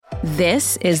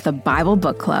This is the Bible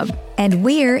Book Club. And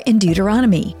we're in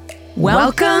Deuteronomy.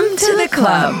 Welcome to the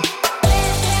club.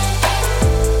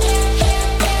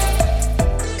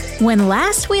 When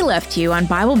last we left you on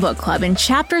Bible Book Club in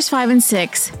chapters 5 and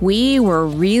 6, we were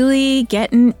really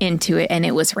getting into it, and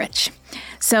it was rich.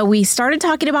 So we started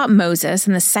talking about Moses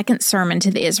and the second sermon to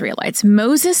the Israelites.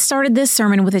 Moses started this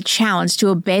sermon with a challenge to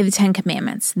obey the 10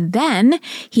 commandments. Then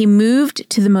he moved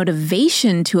to the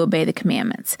motivation to obey the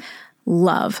commandments: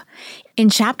 love. In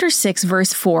chapter 6,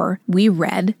 verse 4, we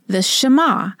read the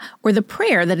Shema, or the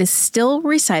prayer that is still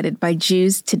recited by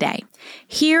Jews today.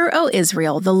 Hear, O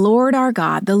Israel, the Lord our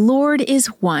God, the Lord is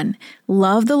one.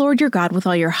 Love the Lord your God with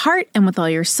all your heart and with all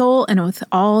your soul and with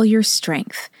all your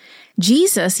strength.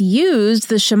 Jesus used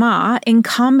the Shema in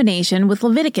combination with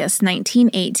Leviticus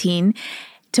 19:18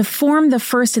 to form the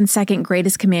first and second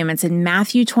greatest commandments in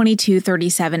Matthew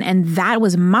 22:37. And that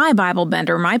was my Bible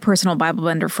bender, my personal Bible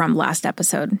bender from last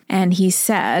episode. And he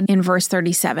said in verse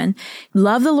 37,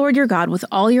 love the Lord your God with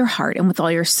all your heart and with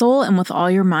all your soul and with all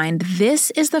your mind.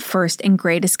 This is the first and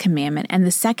greatest commandment. And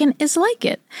the second is like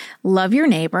it. Love your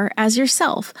neighbor as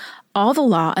yourself. All the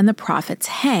law and the prophets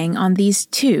hang on these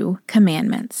 2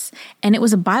 commandments. And it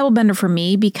was a Bible bender for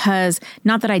me because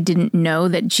not that I didn't know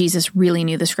that Jesus really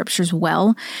knew the scriptures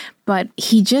well, but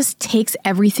he just takes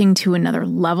everything to another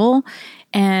level.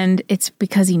 And it's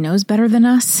because he knows better than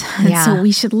us. Yeah. So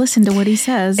we should listen to what he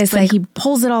says. It's but like, he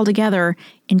pulls it all together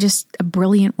in just a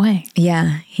brilliant way.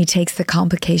 Yeah. He takes the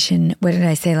complication. What did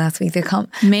I say last week?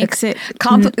 Makes it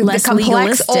the less complex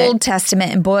legalistic. Old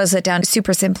Testament and boils it down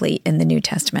super simply in the New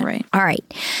Testament. Right. All right.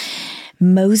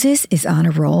 Moses is on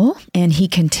a roll, and he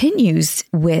continues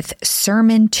with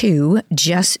Sermon 2,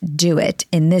 Just Do It,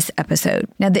 in this episode.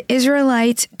 Now, the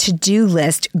Israelites' to-do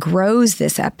list grows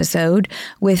this episode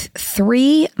with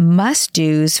 3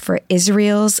 must-dos for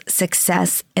Israel's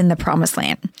success in the Promised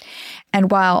Land.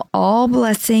 And while all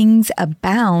blessings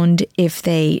abound if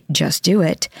they just do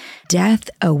it, death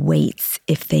awaits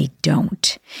if they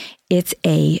don't. It's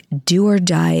a do or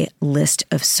die list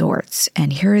of sorts.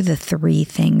 And here are the 3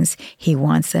 things he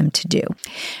wants them to do.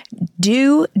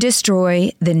 Do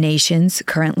destroy the nations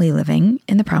currently living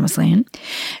in the Promised Land.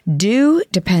 Do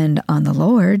depend on the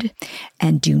Lord.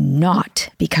 And do not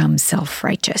become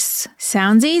self-righteous.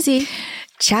 Sounds easy.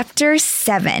 Chapter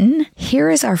 7,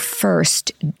 here is our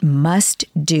first must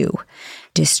do.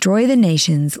 Destroy the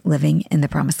nations living in the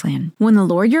Promised Land. When the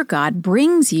Lord your God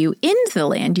brings you into the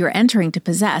land you're entering to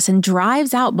possess and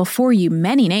drives out before you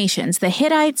many nations, the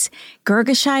Hittites,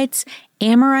 Girgashites,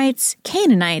 Amorites,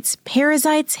 Canaanites,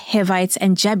 Perizzites, Hivites,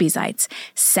 and Jebusites,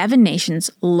 7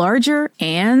 nations larger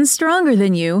and stronger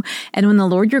than you. And when the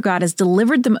Lord your God has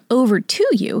delivered them over to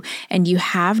you and you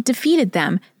have defeated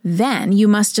them, then you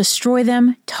must destroy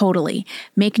them totally.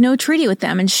 Make no treaty with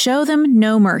them and show them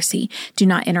no mercy. Do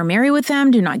not intermarry with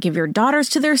them. Do not give your daughters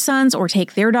to their sons or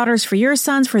take their daughters for your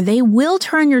sons, for they will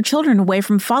turn your children away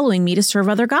from following me to serve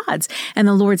other gods. And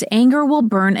the Lord's anger will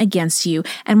burn against you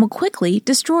and will quickly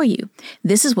destroy you.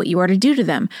 This is what you are to do to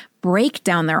them. Break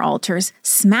down their altars,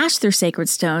 smash their sacred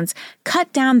stones,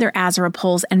 cut down their Asherah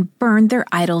poles, and burn their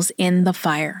idols in the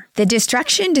fire. The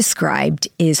destruction described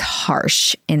is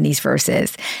harsh in these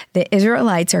verses. The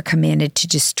Israelites are commanded to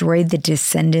destroy the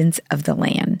descendants of the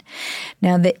land.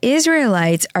 Now, the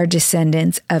Israelites are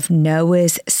descendants of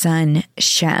Noah's son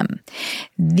Shem.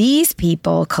 These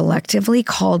people, collectively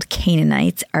called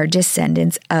Canaanites, are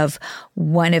descendants of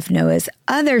one of Noah's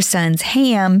other sons,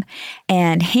 Ham,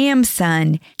 and Ham's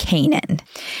son, Canaan.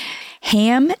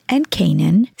 Ham and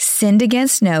Canaan sinned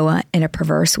against Noah in a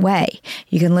perverse way.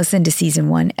 You can listen to season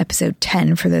 1, episode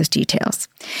 10 for those details.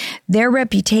 Their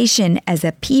reputation as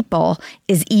a people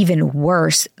is even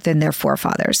worse than their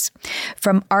forefathers.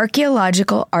 From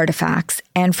archaeological artifacts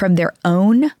and from their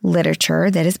own literature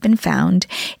that has been found,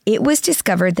 it was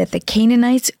discovered that the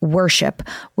Canaanites' worship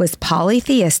was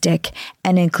polytheistic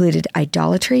and included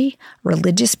idolatry,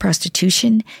 religious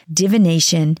prostitution,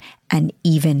 divination, and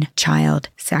even child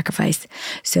sacrifice.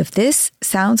 So if this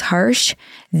sounds harsh,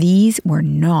 these were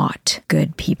not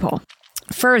good people.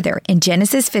 Further, in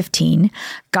Genesis 15,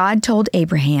 God told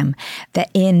Abraham that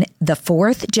in the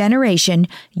 4th generation,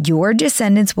 your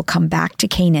descendants will come back to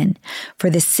Canaan. For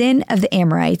the sin of the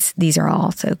Amorites, these are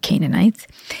also Canaanites,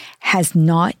 has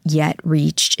not yet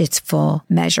reached its full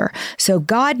measure. So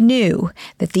God knew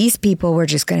that these people were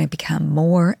just going to become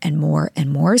more and more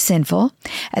and more sinful.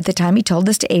 At the time he told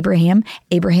this to Abraham,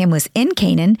 Abraham was in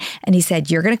Canaan, and he said,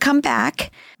 you're going to come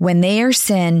back when their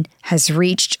sin has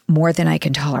reached more than I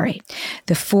can tolerate.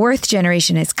 The 4th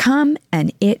generation has come,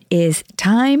 and it is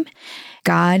time.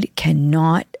 God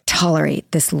cannot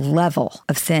tolerate this level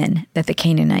of sin that the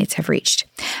Canaanites have reached.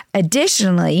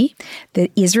 Additionally,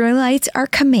 the Israelites are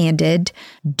commanded,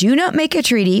 do not make a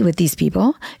treaty with these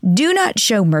people, do not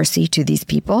show mercy to these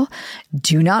people,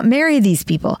 do not marry these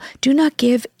people, do not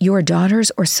give your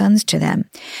daughters or sons to them.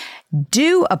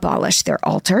 Do abolish their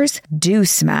altars, do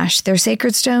smash their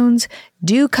sacred stones,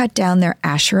 do cut down their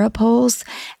Asherah poles,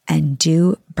 and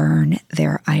do burn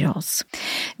their idols.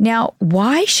 Now,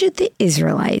 why should the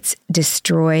Israelites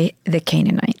destroy the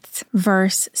Canaanites?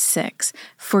 Verse 6,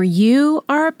 for you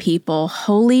are a people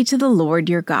holy to the Lord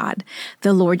your God.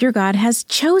 The Lord your God has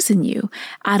chosen you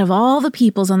out of all the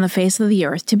peoples on the face of the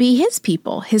earth to be his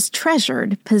people, his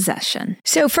treasured possession.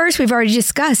 So first, we've already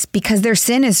discussed because their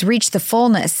sin has reached the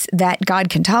fullness that God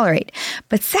can tolerate.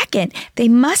 But second, they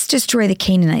must destroy the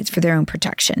Canaanites for their own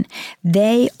protection.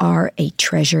 They are a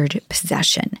treasured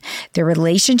possession. Their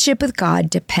relationship with God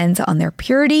depends on their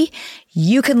purity.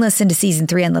 You can listen to season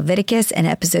 3 on Leviticus and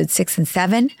episodes 6 and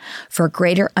 7 for a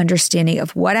greater understanding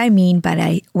of what I mean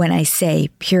when I say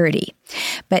purity.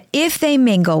 But if they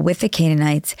mingle with the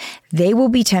Canaanites, they will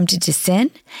be tempted to sin,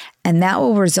 and that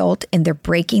will result in their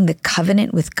breaking the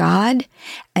covenant with God,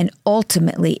 and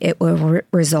ultimately it will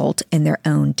result in their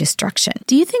own destruction.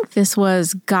 Do you think this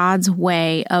was God's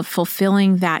way of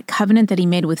fulfilling that covenant that he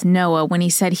made with Noah when he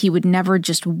said he would never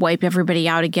just wipe everybody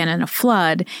out again in a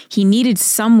flood? He needed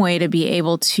some way to be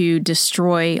able to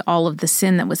destroy all of the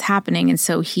sin that was happening, and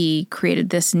so he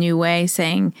created this new way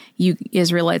saying, you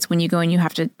Israelites, when you go in, you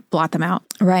have to blot them out.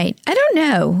 Right. I don't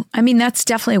know. I mean, that's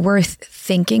definitely worth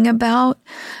thinking about.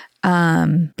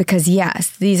 Because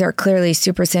yes, these are clearly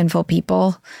super sinful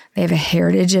people. They have a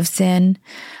heritage of sin.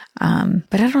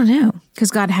 But I don't know.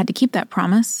 Because God had to keep that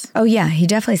promise. Oh yeah, he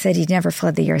definitely said he'd never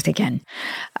flood the earth again.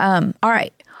 All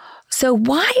right. So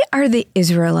why are the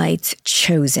Israelites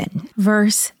chosen?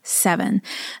 Verse 7,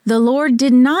 the Lord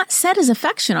did not set his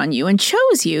affection on you and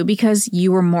chose you because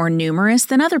you were more numerous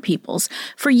than other peoples,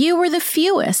 for you were the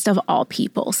fewest of all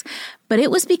peoples. But it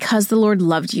was because the Lord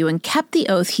loved you and kept the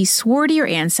oath he swore to your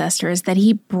ancestors that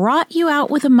he brought you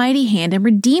out with a mighty hand and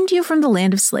redeemed you from the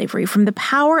land of slavery, from the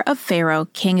power of Pharaoh,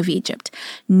 king of Egypt.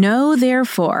 Know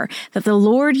therefore that the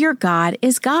Lord your God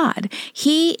is God.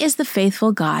 He is the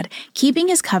faithful God, keeping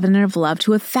his covenant of love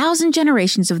to 1,000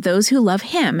 generations of those who love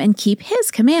him and keep his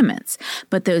commandments.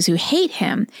 But those who hate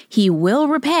him, he will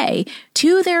repay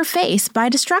to their face by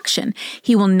destruction.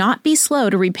 He will not be slow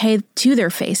to repay to their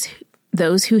face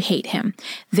those who hate him.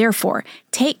 Therefore,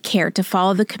 take care to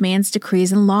follow the commands,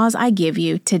 decrees, and laws I give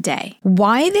you today.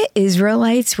 Why the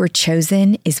Israelites were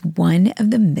chosen is one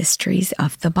of the mysteries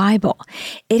of the Bible.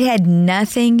 It had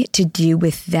nothing to do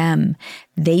with them.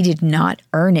 They did not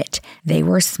earn it. They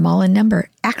were small in number.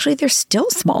 Actually, they're still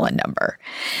small in number.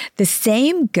 The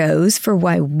same goes for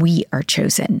why we are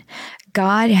chosen.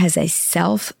 God has a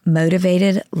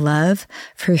self-motivated love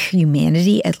for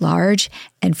humanity at large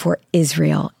and for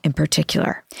Israel in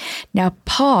particular. Now,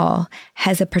 Paul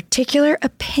has a particular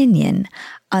opinion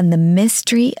on the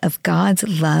mystery of God's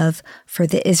love for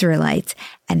the Israelites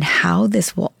and how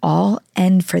this will all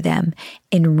end for them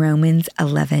in Romans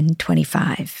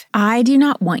 11:25. I do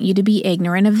not want you to be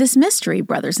ignorant of this mystery,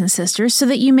 brothers and sisters, so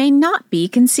that you may not be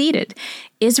conceited.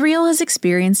 Israel is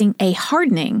experiencing a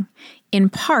hardening in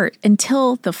part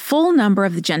until the full number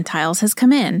of the Gentiles has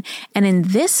come in, and in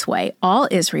this way all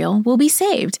Israel will be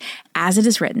saved. As it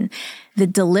is written, the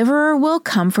deliverer will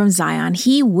come from Zion.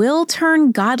 He will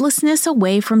turn godlessness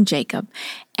away from Jacob.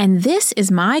 And this is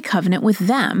my covenant with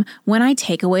them when I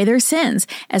take away their sins.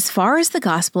 As far as the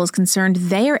gospel is concerned,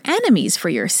 they are enemies for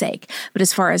your sake. But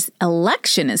as far as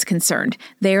election is concerned,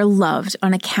 they are loved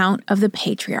on account of the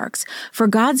patriarchs. For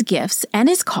God's gifts and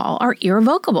his call are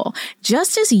irrevocable.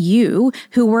 Just as you,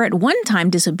 who were at one time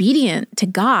disobedient to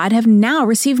God, have now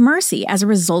received mercy as a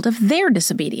result of their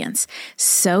disobedience,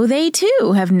 so they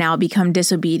too have now become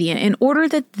disobedient in order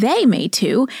that they may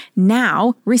too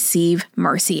now receive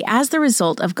mercy as the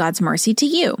result of God's mercy to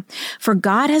you. For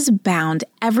God has bound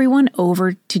everyone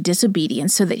over to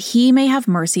disobedience so that he may have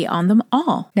mercy on them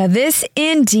all. Now, this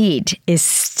indeed is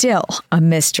still a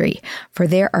mystery, for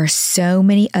there are so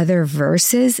many other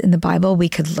verses in the Bible we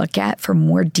could look at for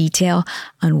more detail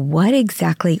on what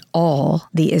exactly all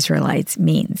the Israelites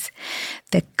means.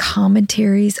 The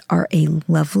commentaries are a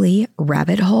lovely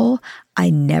rabbit hole I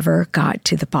never got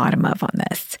to the bottom of on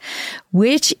this,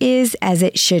 which is as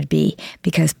it should be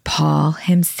because Paul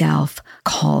himself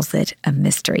calls it a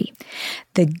mystery.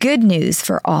 The good news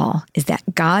for all is that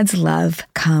God's love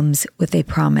comes with a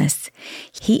promise.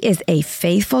 He is a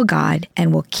faithful God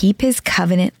and will keep his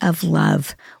covenant of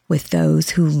love with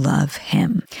those who love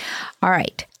him. All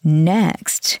right.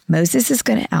 Next, Moses is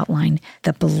going to outline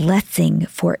the blessing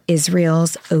for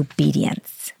Israel's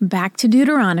obedience. Back to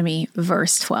Deuteronomy,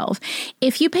 verse 12.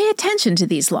 If you pay attention to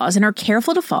these laws and are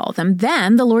careful to follow them,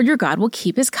 then the Lord your God will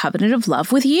keep his covenant of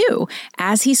love with you,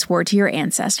 as he swore to your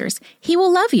ancestors. He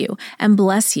will love you and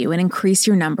bless you and increase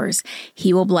your numbers.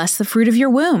 He will bless the fruit of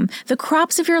your womb, the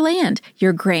crops of your land,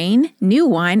 your grain, new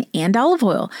wine, and olive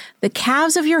oil, the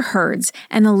calves of your herds,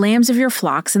 and the lambs of your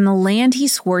flocks, in the land he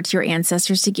swore to your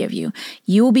ancestors to give you.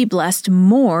 You will be blessed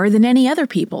more than any other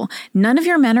people. None of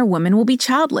your men or women will be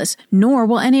childless, nor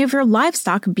will any of your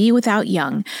livestock be without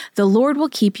young. The Lord will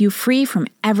keep you free from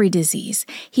every disease.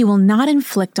 He will not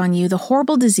inflict on you the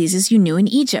horrible diseases you knew in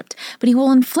Egypt, but he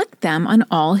will inflict them on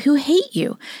all who hate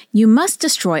you. You must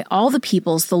destroy all the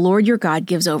peoples the Lord your God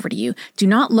gives over to you. Do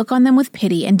not look on them with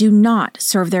pity and do not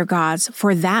serve their gods,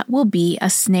 for that will be a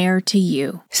snare to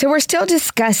you. So we're still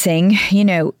discussing,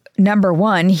 number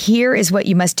one, here is what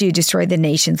you must do: destroy the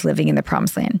nations living in the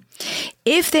promised land.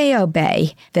 If they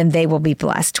obey, then they will be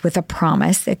blessed with a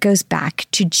promise that goes back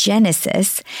to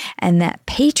Genesis and that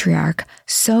patriarch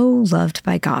so loved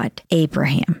by God,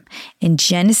 Abraham. In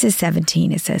Genesis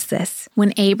 17, it says this: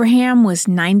 When Abraham was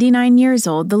 99 years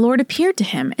old, the Lord appeared to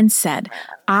him and said,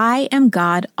 I am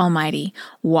God Almighty.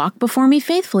 Walk before me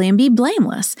faithfully and be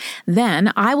blameless.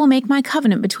 Then I will make my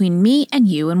covenant between me and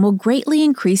you and will greatly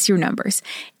increase your numbers.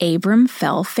 Abram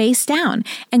fell face down,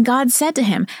 and God said to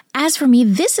him, As for me,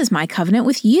 this is my covenant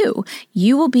with you.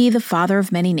 You will be the father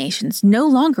of many nations. No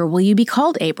longer will you be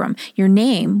called Abram. Your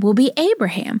name will be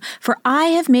Abraham, for I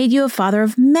have made you a father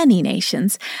of many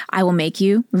nations. I will make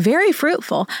you very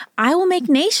fruitful. I will make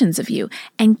nations of you,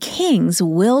 and kings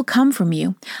will come from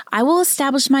you. I will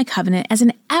establish my covenant as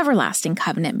an everlasting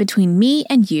covenant between me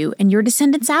and you and your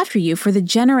descendants after you for the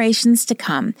generations to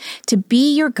come, to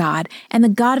be your God and the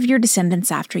God of your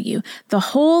descendants after you. The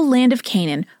whole land of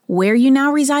Canaan, where you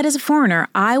now reside as a foreigner,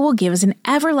 I will give as an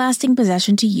everlasting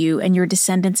possession to you and your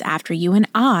descendants after you, and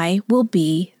I will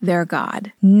be their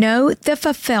God. Note the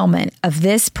fulfillment of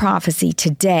this prophecy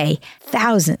today,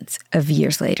 thousands of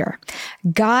years later.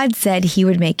 God said he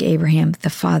would make Abraham the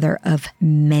father of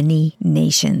many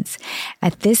nations.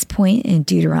 At this point in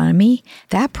Deuteronomy,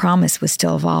 that promise was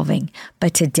still evolving,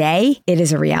 but today it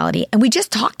is a reality. And we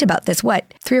just talked about this,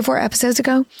 3 or 4 episodes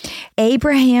ago?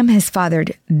 Abraham has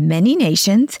fathered many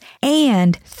nations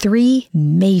and 3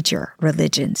 major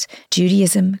religions: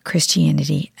 Judaism,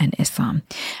 Christianity, and Islam.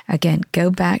 Again,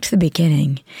 go back to the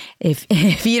beginning.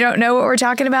 If you don't know what we're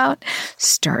talking about,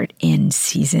 start in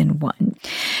season 1.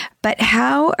 But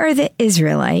how are the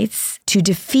Israelites to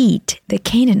defeat the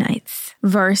Canaanites?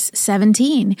 Verse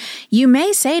 17, you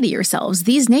may say to yourselves,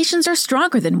 these nations are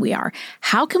stronger than we are.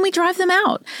 How can we drive them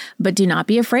out? But do not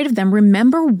be afraid of them.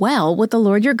 Remember well what the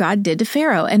Lord your God did to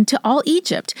Pharaoh and to all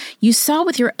Egypt. You saw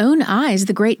with your own eyes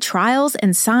the great trials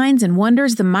and signs and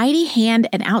wonders, the mighty hand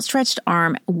and outstretched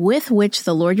arm with which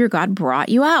the Lord your God brought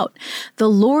you out. The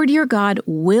Lord your God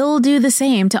will do the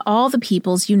same to all the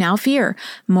peoples you now fear.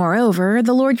 Moreover,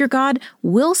 the Lord your God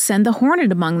will send the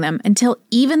hornet among them until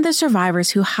even the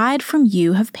survivors who hide from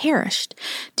you have perished.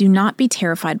 Do not be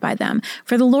terrified by them,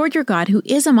 for the Lord your God who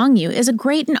is among you is a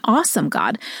great and awesome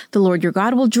God. The Lord your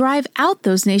God will drive out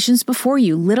those nations before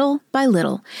you little by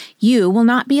little. You will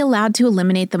not be allowed to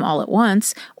eliminate them all at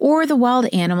once, or the wild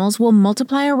animals will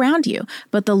multiply around you,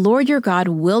 but the Lord your God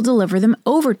will deliver them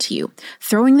over to you,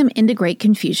 throwing them into great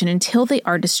confusion until they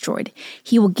are destroyed.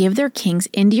 He will give their kings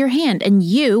into your hand, and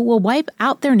you will wipe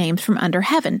out their names from under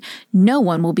heaven. No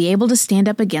one will be able to stand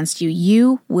up against you.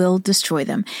 You will destroy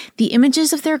them. The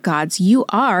images of their gods you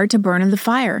are to burn in the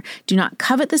fire. Do not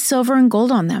covet the silver and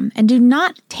gold on them, and do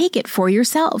not take it for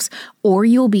yourselves, or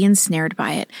you will be ensnared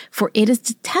by it, for it is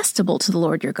detestable to the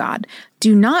Lord your God.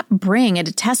 Do not bring a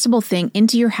detestable thing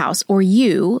into your house, or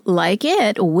you, like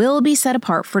it, will be set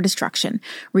apart for destruction.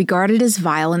 Regard it as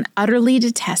vile and utterly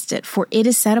detest it, for it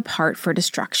is set apart for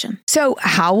destruction. So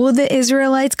how will the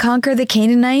Israelites conquer the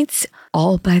Canaanites?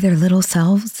 All by their little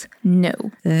selves? No.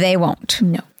 They won't.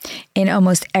 No. In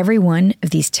almost every one of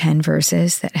these 10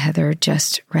 verses that Heather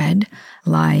just read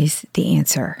lies the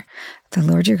answer. The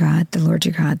Lord your God, the Lord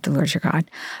your God, the Lord your God.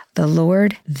 The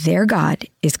Lord, their God,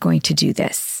 is going to do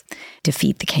this,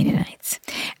 defeat the Canaanites.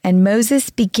 And Moses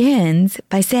begins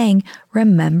by saying,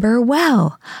 remember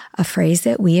well, a phrase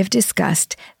that we have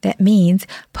discussed that means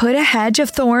put a hedge of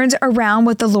thorns around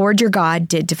what the Lord your God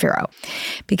did to Pharaoh.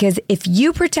 Because if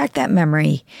you protect that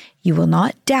memory, You will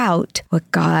not doubt what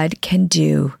God can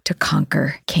do to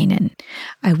conquer Canaan.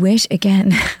 I wish,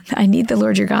 again, I need the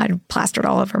Lord your God plastered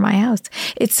all over my house.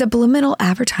 It's subliminal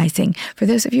advertising. For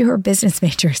those of you who are business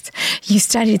majors, you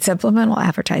studied subliminal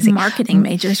advertising. Marketing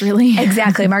majors, really.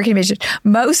 Exactly, marketing majors.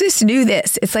 Moses knew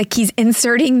this. It's like he's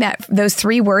inserting those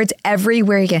 3 words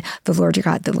everywhere again. The Lord your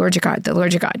God, the Lord your God, the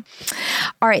Lord your God.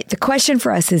 All right, the question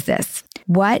for us is this.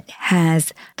 What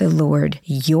has the Lord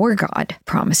your God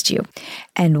promised you?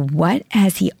 And what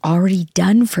has he already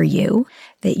done for you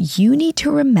that you need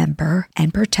to remember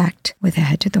and protect with a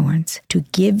hedge of thorns to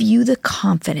give you the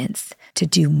confidence to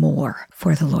do more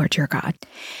for the Lord your God?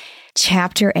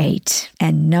 Chapter 8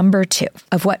 and number 2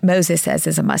 of what Moses says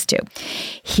is a must do.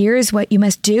 Here's what you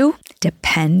must do.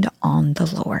 Depend on the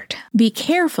Lord. Be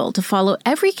careful to follow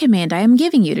every command I am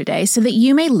giving you today so that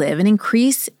you may live and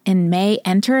increase and may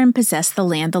enter and possess the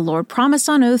land the Lord promised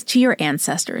on oath to your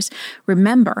ancestors.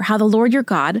 Remember how the Lord your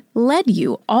God led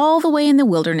you all the way in the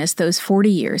wilderness those 40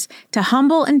 years to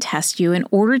humble and test you in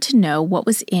order to know what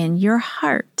was in your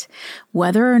heart,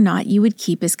 whether or not you would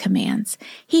keep his commands.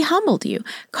 He humbled you,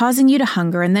 causing you to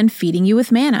hunger and then feeding you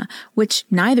with manna, which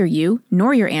neither you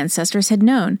nor your ancestors had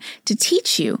known, to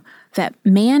teach you that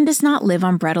man does not live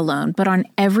on bread alone, but on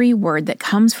every word that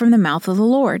comes from the mouth of the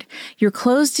Lord. Your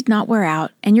clothes did not wear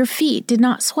out, and your feet did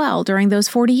not swell during those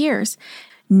 40 years.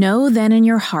 Know then in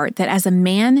your heart that as a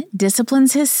man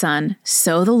disciplines his son,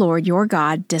 so the Lord your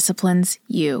God disciplines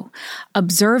you.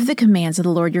 Observe the commands of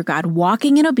the Lord your God,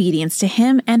 walking in obedience to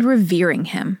him and revering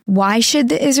him. Why should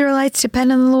the Israelites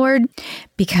depend on the Lord?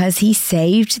 Because he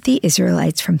saved the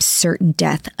Israelites from certain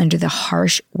death under the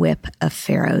harsh whip of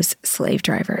Pharaoh's slave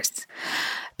drivers.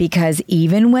 Because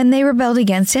even when they rebelled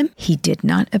against him, he did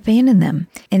not abandon them.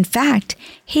 In fact,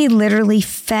 he literally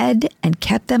fed and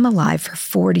kept them alive for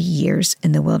 40 years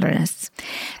in the wilderness.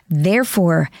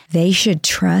 Therefore, they should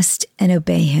trust and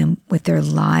obey him with their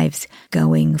lives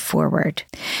going forward.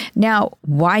 Now,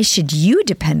 why should you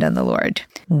depend on the Lord?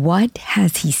 What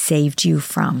has he saved you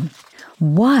from?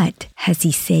 What has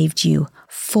he saved you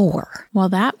for? Well,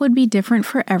 that would be different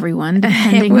for everyone,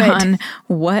 depending on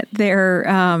what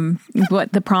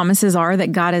what the promises are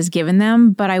that God has given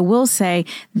them. But I will say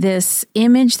this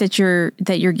image that you're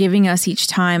giving us each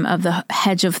time of the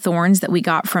hedge of thorns that we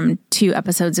got from 2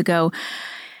 episodes ago,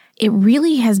 it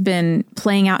really has been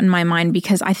playing out in my mind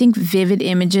because I think vivid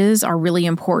images are really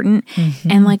important.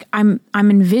 Mm-hmm. And like I'm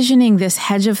envisioning this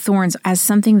hedge of thorns as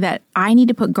something that I need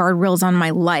to put guardrails on my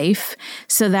life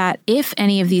so that if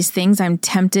any of these things I'm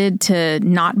tempted to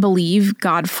not believe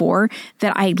God for,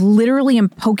 that I literally am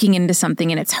poking into something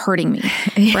and it's hurting me,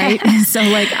 right? So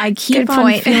like I keep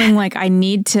on feeling like I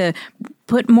need to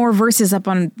put more verses up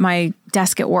on my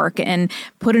desk at work and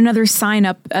put another sign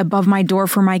up above my door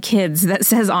for my kids that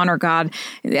says honor God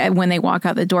when they walk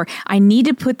out the door. I need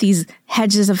to put these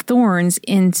hedges of thorns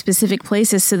in specific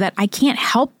places so that I can't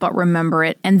help but remember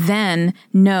it and then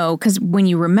know, because when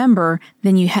you remember,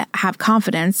 then you have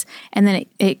confidence and then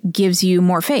it gives you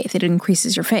more faith. It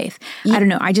increases your faith. Yeah. I don't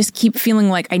know. I just keep feeling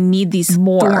like I need these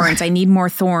thorns. I need more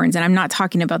thorns. And I'm not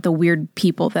talking about the weird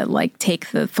people that like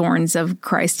take the thorns of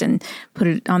Christ and put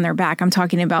it on their back. I'm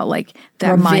talking about like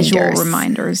the visual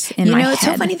reminders in my head. It's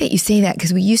so funny that you say that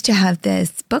because we used to have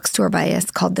this bookstore by us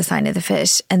called The Sign of the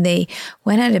Fish, and they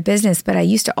went out of business, but I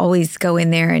used to always go in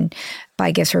there and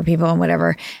buy gifts for people and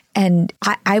whatever. And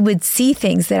I would see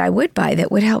things that I would buy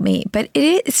that would help me. But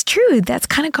it's true. That's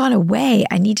kind of gone away.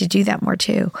 I need to do that more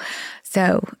too.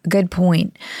 So good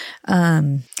point.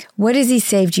 What has he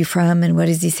saved you from and what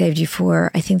has he saved you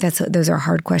for? I think those are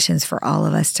hard questions for all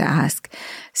of us to ask.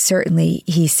 Certainly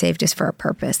he saved us for a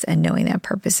purpose, and knowing that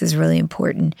purpose is really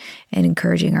important and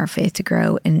encouraging our faith to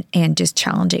grow and just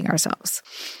challenging ourselves.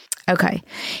 Okay,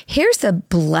 here's the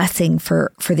blessing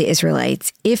for the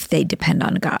Israelites if they depend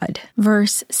on God.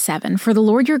 Verse 7, for the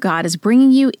Lord your God is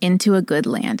bringing you into a good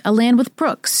land, a land with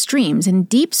brooks, streams, and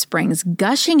deep springs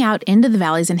gushing out into the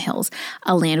valleys and hills,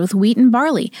 a land with wheat and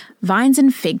barley, vines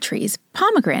and fig trees,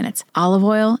 pomegranates, olive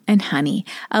oil, and honey,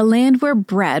 a land where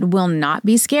bread will not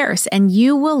be scarce and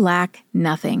you will lack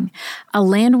nothing, a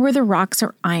land where the rocks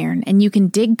are iron and you can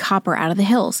dig copper out of the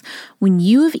hills. When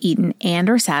you have eaten and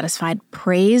are satisfied,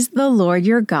 praise the Lord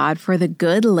your God for the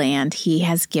good land he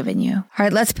has given you. All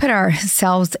right, let's put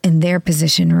ourselves in their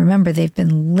position. Remember, they've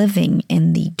been living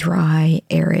in the dry,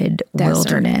 arid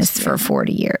wilderness for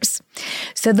 40 years.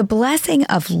 So the blessing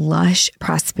of lush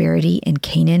prosperity in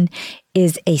Canaan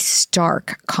is a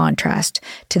stark contrast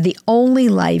to the only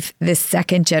life this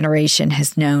second generation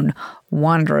has known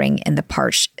wandering in the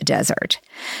parched desert.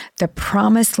 The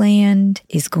promised land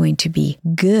is going to be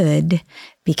good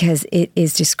because it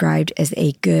is described as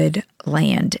a good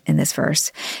land in this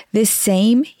verse. This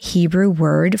same Hebrew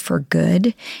word for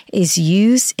good is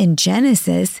used in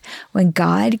Genesis when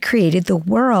God created the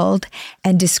world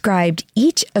and described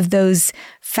each of those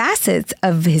facets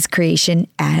of his creation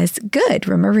as good.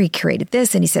 Remember, he created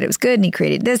this and he said it was good, and he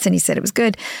created this and he said it was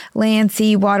good. Land,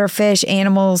 sea, water, fish,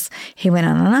 animals. He went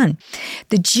on and on.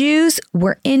 The Jews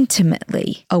were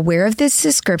intimately aware of this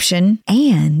description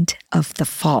and of the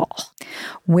fall,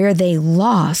 where they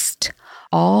lost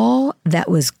all that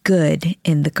was good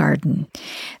in the garden.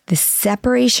 The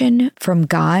separation from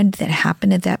God that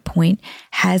happened at that point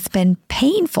has been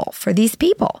painful for these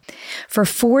people. For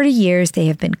 40 years, they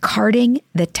have been carting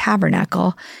the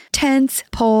tabernacle, tents,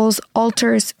 poles,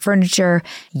 altars, furniture,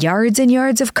 yards and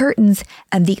yards of curtains,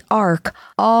 and the ark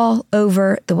all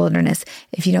over the wilderness.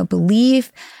 If you don't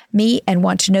believe me and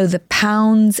want to know the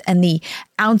pounds and the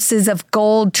ounces of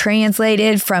gold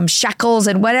translated from shekels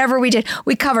and whatever we did,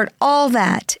 we covered all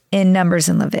that in Numbers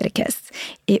and Leviticus.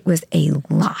 It was a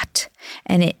lot,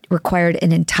 and it required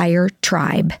an entire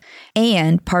tribe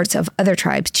and parts of other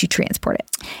tribes to transport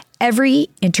it. Every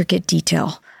intricate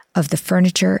detail of the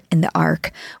furniture in the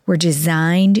ark were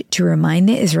designed to remind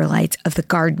the Israelites of the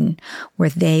garden where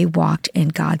they walked in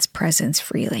God's presence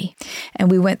freely. And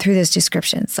we went through those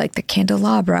descriptions, like the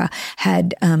candelabra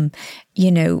had,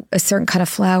 a certain kind of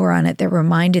flower on it that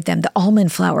reminded them, the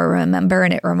almond flower, remember?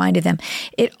 And it reminded them,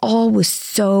 it all was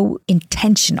so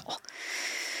intentional.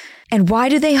 And why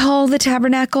do they haul the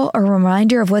tabernacle? A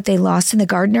reminder of what they lost in the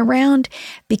garden around?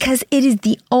 Because it is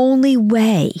the only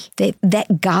way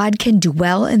that God can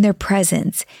dwell in their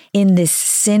presence in this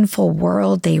sinful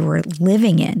world they were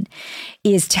living in,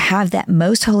 is to have that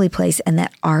most holy place and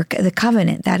that Ark of the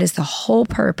Covenant. That is the whole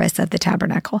purpose of the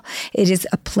tabernacle. It is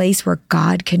a place where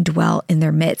God can dwell in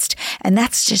their midst. And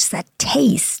that's just that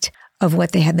taste of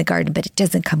what they had in the garden, but it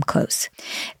doesn't come close.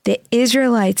 The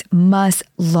Israelites must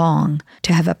long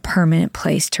to have a permanent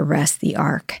place to rest the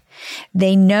ark.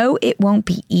 They know it won't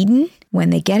be Eden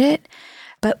when they get it,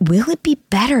 but will it be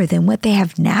better than what they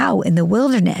have now in the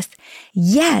wilderness?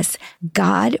 Yes,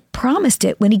 God promised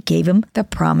it when he gave them the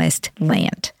promised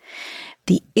land.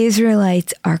 The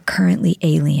Israelites are currently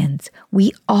aliens.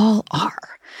 We all are.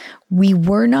 We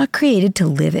were not created to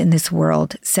live in this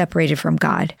world separated from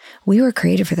God. We were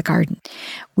created for the garden.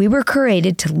 We were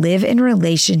created to live in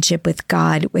relationship with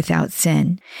God without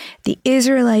sin. The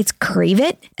Israelites crave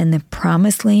it, and the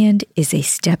promised land is a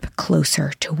step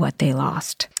closer to what they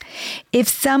lost. If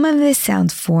some of this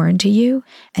sounds foreign to you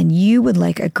and you would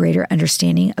like a greater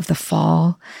understanding of the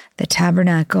fall, the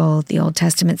tabernacle, the Old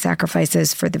Testament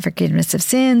sacrifices for the forgiveness of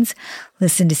sins,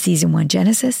 listen to Season 1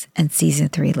 Genesis and Season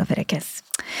 3 Leviticus.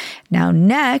 Now,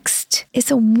 next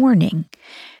is a warning.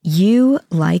 You,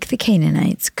 like the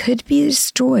Canaanites, could be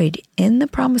destroyed in the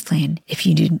promised land if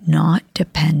you do not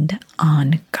depend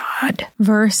on God.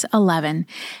 Verse 11,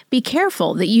 be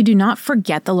careful that you do not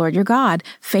forget the Lord your God,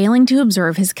 failing to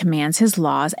observe his commands, his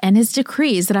laws, and his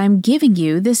decrees that I am giving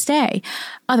you this day.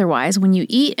 Otherwise, when you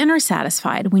eat and are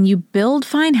satisfied, when you build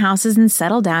fine houses and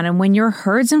settle down, and when your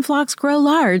herds and flocks grow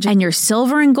large, and your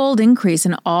silver and gold increase,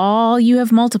 and all you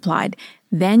have multiplied,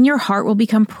 then your heart will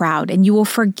become proud, and you will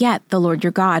forget the Lord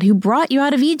your God, who brought you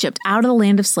out of Egypt, out of the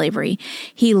land of slavery.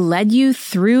 He led you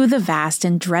through the vast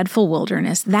and dreadful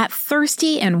wilderness, that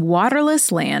thirsty and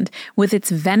waterless land with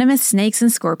its venomous snakes and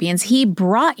scorpions. He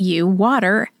brought you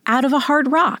water out of a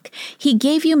hard rock. He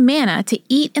gave you manna to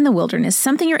eat in the wilderness,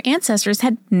 something your ancestors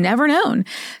had never known,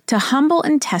 to humble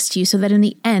and test you so that in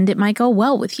the end it might go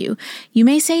well with you. You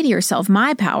may say to yourself,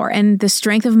 my power and the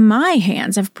strength of my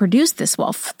hands have produced this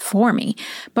wealth for me.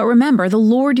 But remember the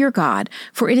Lord your God,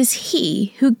 for it is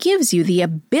he who gives you the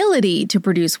ability to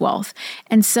produce wealth,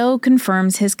 and so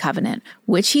confirms his covenant,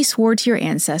 which he swore to your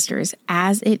ancestors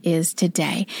as it is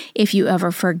today. If you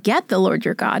ever forget the Lord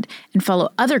your God and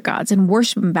follow other gods and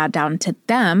worship and bow down to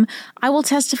them, I will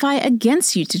testify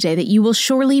against you today that you will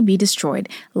surely be destroyed,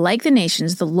 like the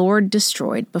nations the Lord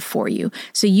destroyed before you.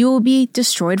 So you will be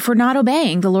destroyed for not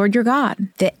obeying the Lord your God.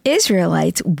 The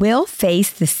Israelites will face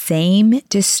the same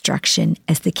destruction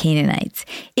as the Canaanites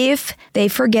if they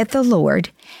forget the Lord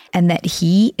and that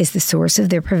he is the source of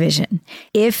their provision,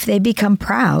 if they become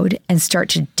proud and start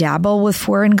to dabble with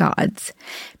foreign gods,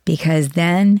 because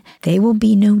then they will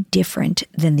be no different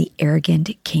than the arrogant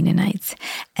Canaanites,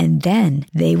 and then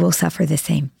they will suffer the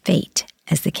same fate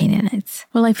as the Canaanites.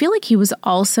 Well, I feel like he was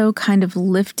also kind of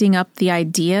lifting up the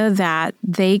idea that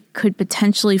they could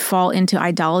potentially fall into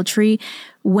idolatry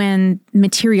when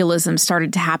materialism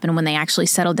started to happen, when they actually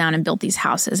settled down and built these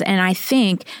houses. And I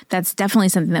think that's definitely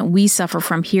something that we suffer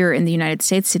from here in the United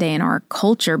States today in our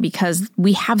culture, because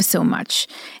we have so much.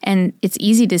 And it's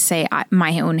easy to say,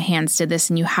 my own hands did this.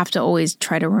 And you have to always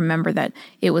try to remember that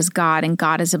it was God and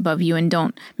God is above you. And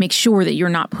don't make sure that you're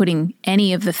not putting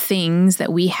any of the things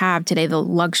that we have today, the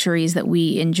luxuries that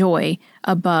we enjoy,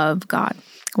 above God.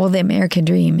 Well, the American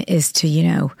dream is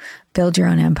to, build your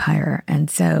own empire. And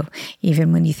so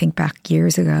even when you think back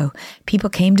years ago, people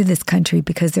came to this country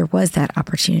because there was that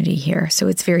opportunity here. So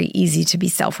it's very easy to be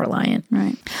self-reliant.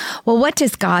 Right. Well, what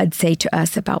does God say to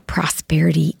us about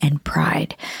prosperity and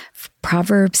pride?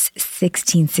 Proverbs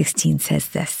 16:16 says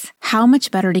this: How much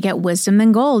better to get wisdom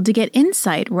than gold, to get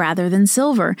insight rather than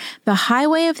silver. The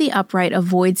highway of the upright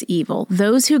avoids evil.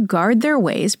 Those who guard their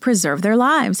ways preserve their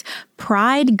lives.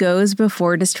 Pride goes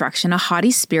before destruction, a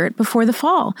haughty spirit before the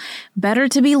fall. Better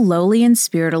to be lowly in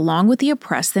spirit along with the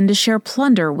oppressed than to share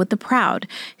plunder with the proud.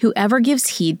 Whoever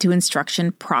gives heed to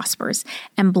instruction prospers,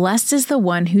 and blessed is the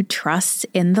one who trusts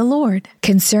in the Lord.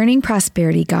 Concerning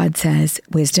prosperity, God says,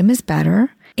 wisdom is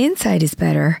better, insight is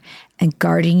better, and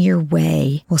guarding your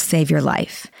way will save your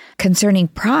life. Concerning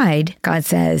pride, God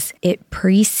says, it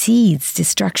precedes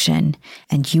destruction,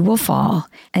 and you will fall,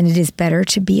 and it is better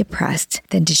to be oppressed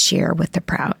than to share with the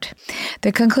proud.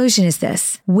 The conclusion is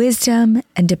this: wisdom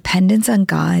and dependence on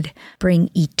God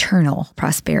bring eternal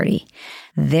prosperity.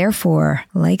 Therefore,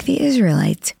 like the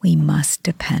Israelites, we must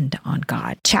depend on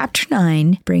God. Chapter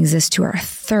 9 brings us to our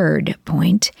third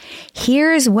point.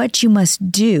 Here is what you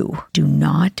must do. Do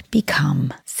not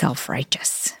become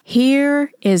self-righteous.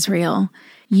 Hear, Israel.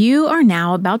 You are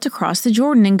now about to cross the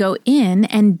Jordan and go in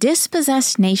and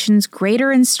dispossess nations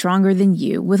greater and stronger than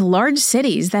you, with large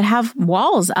cities that have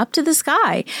walls up to the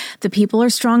sky. The people are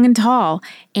strong and tall,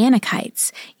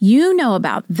 Anakites. You know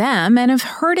about them and have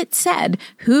heard it said,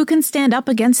 who can stand up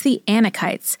against the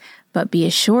Anakites? But be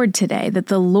assured today that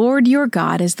the Lord your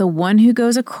God is the one who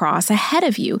goes across ahead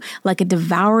of you like a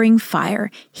devouring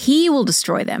fire. He will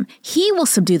destroy them. He will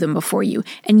subdue them before you,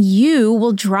 and you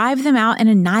will drive them out and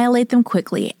annihilate them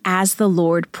quickly, as the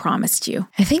Lord promised you.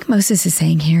 I think Moses is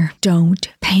saying here, don't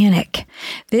panic.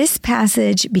 This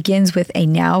passage begins with a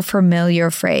now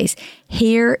familiar phrase,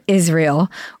 Hear,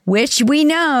 Israel, which we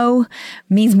know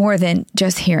means more than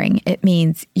just hearing. It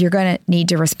means you're going to need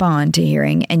to respond to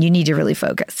hearing, and you need to really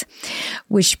focus,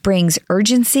 which brings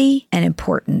urgency and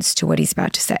importance to what he's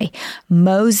about to say.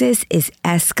 Moses is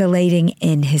escalating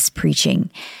in his preaching,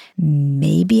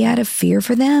 maybe out of fear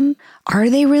for them. Are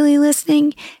they really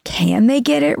listening? Can they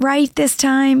get it right this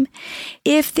time?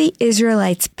 If the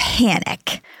Israelites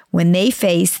panic when they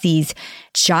face these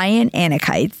giant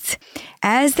Anakites,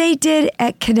 as they did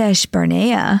at Kadesh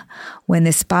Barnea when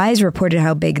the spies reported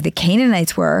how big the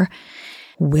Canaanites were,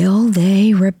 will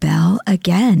they rebel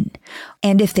again?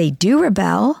 And if they do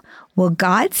rebel, will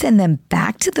God send them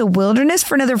back to the wilderness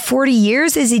for another 40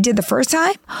 years as he did the first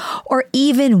time? Or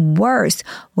even worse,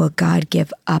 will God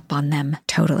give up on them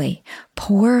totally?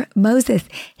 Poor Moses.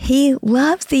 He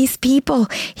loves these people.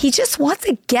 He just wants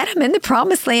to get them in the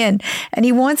promised land, and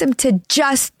he wants them to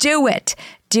just do it.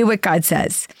 Do what God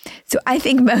says. So I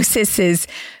think Moses is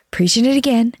preaching it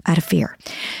again out of fear.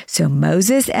 So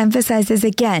Moses emphasizes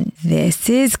again, this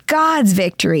is God's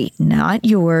victory, not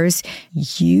yours.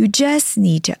 You just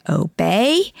need to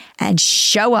obey and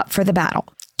show up for the battle.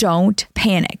 Don't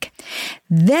panic.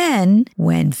 Then,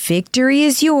 when victory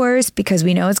is yours, because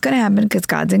we know it's going to happen because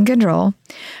God's in control,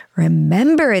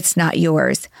 remember it's not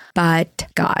yours, but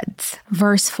God's.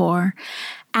 Verse 4.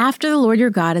 After the Lord your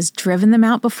God has driven them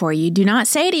out before you, do not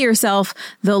say to yourself,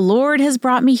 the Lord has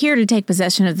brought me here to take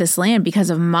possession of this land because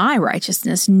of my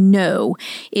righteousness. No,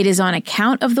 it is on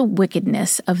account of the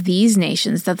wickedness of these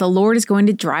nations that the Lord is going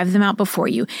to drive them out before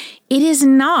you. It is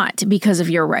not because of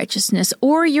your righteousness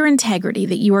or your integrity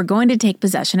that you are going to take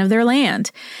possession of their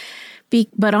land.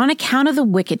 But on account of the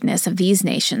wickedness of these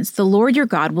nations, the Lord your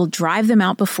God will drive them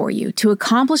out before you to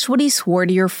accomplish what he swore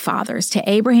to your fathers, to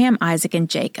Abraham, Isaac, and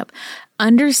Jacob.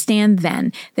 Understand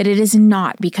then that it is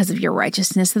not because of your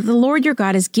righteousness that the Lord your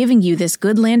God is giving you this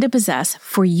good land to possess,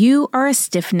 for you are a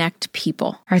stiff-necked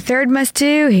people. Our third must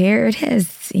do, here it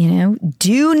is,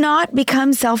 do not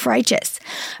become self-righteous.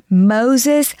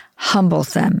 Moses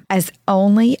humbles them as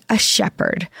only a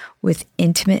shepherd with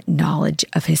intimate knowledge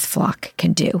of his flock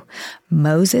can do.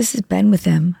 Moses has been with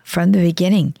them from the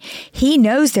beginning. He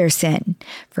knows their sin,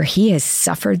 for he has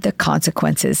suffered the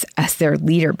consequences as their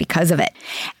leader because of it.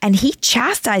 And he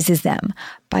chastises them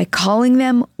by calling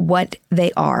them what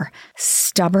they are,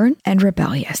 stubborn and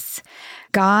rebellious.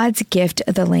 God's gift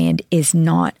of the land is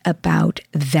not about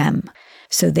them.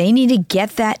 So they need to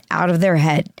get that out of their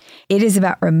head. It is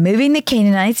about removing the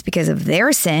Canaanites because of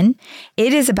their sin.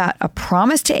 It is about a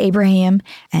promise to Abraham,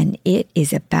 and it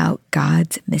is about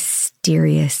God's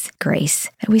mysterious grace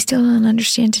that we still don't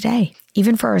understand today,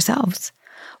 even for ourselves.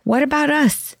 What about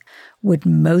us? Would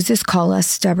Moses call us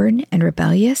stubborn and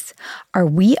rebellious? Are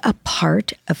we a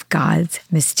part of God's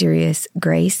mysterious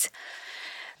grace?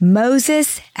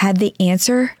 Moses had the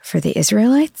answer for the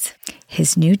Israelites.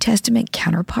 His New Testament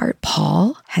counterpart,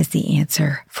 Paul, has the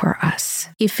answer for us.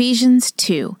 Ephesians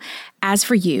 2. As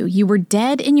for you, you were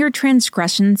dead in your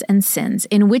transgressions and sins,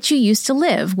 in which you used to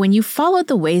live when you followed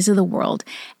the ways of the world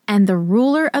and the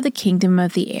ruler of the kingdom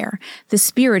of the air, the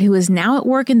spirit who is now at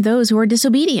work in those who are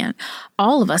disobedient.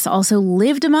 All of us also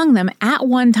lived among them at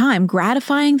one time,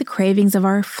 gratifying the cravings of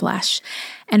our flesh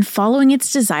and following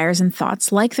its desires and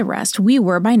thoughts. Like the rest, we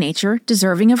were by nature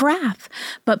deserving of wrath.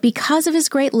 But because of his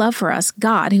great love for us,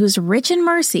 God, who is rich in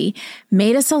mercy,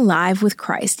 made us alive with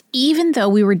Christ, even though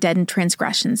we were dead in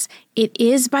transgressions. It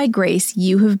is by grace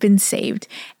you have been saved.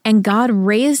 And God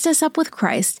raised us up with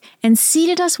Christ and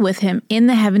seated us with him in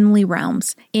the heavenly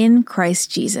realms in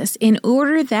Christ Jesus, in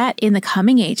order that in the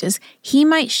coming ages he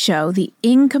might show the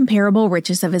incomparable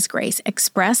riches of his grace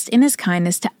expressed in his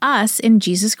kindness to us in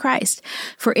Jesus Christ.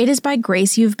 For it is by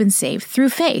grace you have been saved through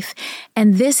faith.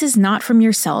 And this is not from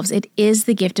yourselves. It is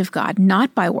the gift of God,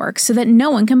 not by works, so that no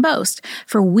one can boast.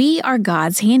 For we are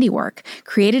God's handiwork,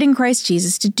 created in Christ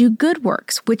Jesus to do good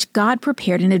works, which God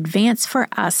prepared in advance for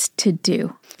us to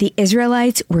do. The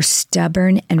Israelites were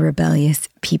stubborn and rebellious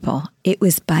people. It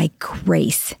was by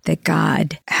grace that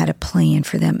God had a plan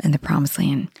for them in the Promised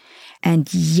Land.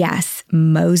 And yes,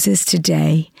 Moses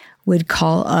today would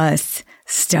call us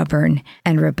stubborn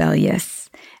and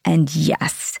rebellious. And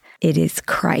yes, it is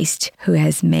Christ who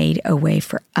has made a way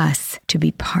for us to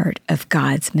be part of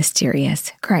God's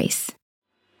mysterious grace.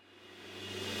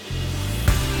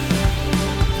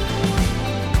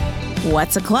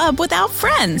 What's a club without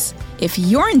friends? If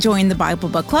you're enjoying the Bible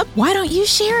Book Club, why don't you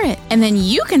share it? And then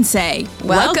you can say,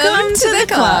 Welcome to the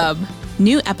club.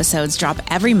 New episodes drop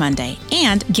every Monday,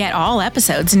 and get all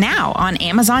episodes now on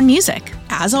Amazon Music.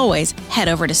 As always, head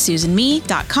over to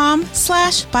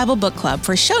susanme.com/Bible Book Club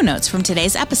for show notes from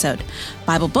today's episode.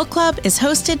 Bible Book Club is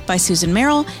hosted by Susan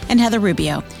Merrill and Heather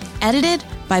Rubio, edited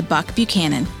by Buck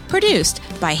Buchanan, produced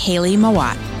by Haley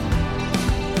Mawat.